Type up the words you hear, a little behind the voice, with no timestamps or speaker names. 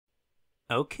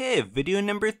Okay, video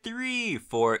number 3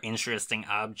 for interesting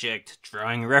object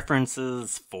drawing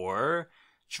references for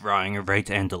drawing right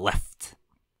and left.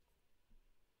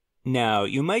 Now,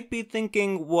 you might be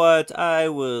thinking what I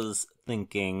was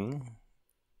thinking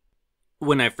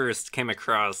when I first came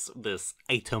across this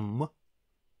item.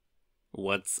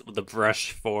 What's the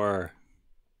brush for?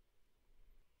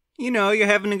 You know, you're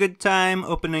having a good time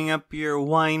opening up your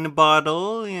wine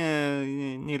bottle.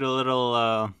 You need a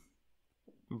little,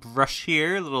 brush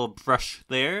here, a little brush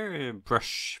there,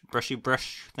 brushy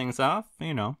things off,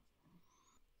 you know.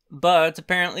 But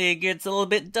apparently it gets a little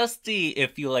bit dusty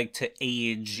if you like to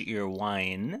age your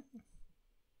wine.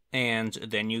 And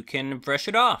then you can brush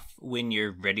it off when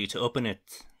you're ready to open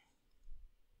it.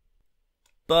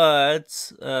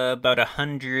 But about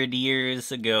 100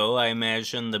 years ago, I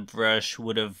imagine the brush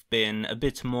would have been a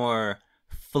bit more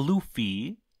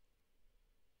floofy.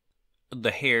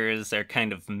 The hairs are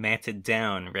kind of matted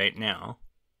down right now.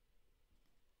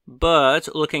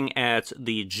 But looking at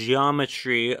the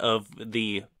geometry of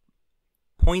the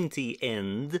pointy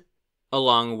end,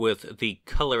 along with the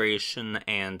coloration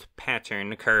and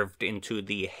pattern carved into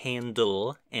the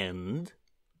handle end,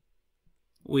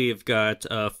 we've got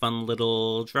a fun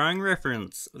little drawing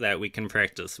reference that we can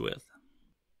practice with.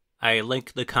 I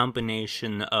like the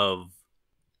combination of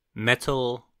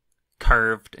metal,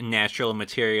 carved natural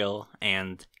material,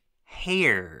 and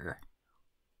hair.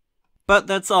 But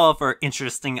that's all for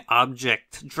interesting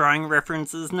object drawing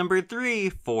references number 3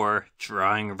 for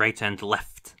drawing right and left.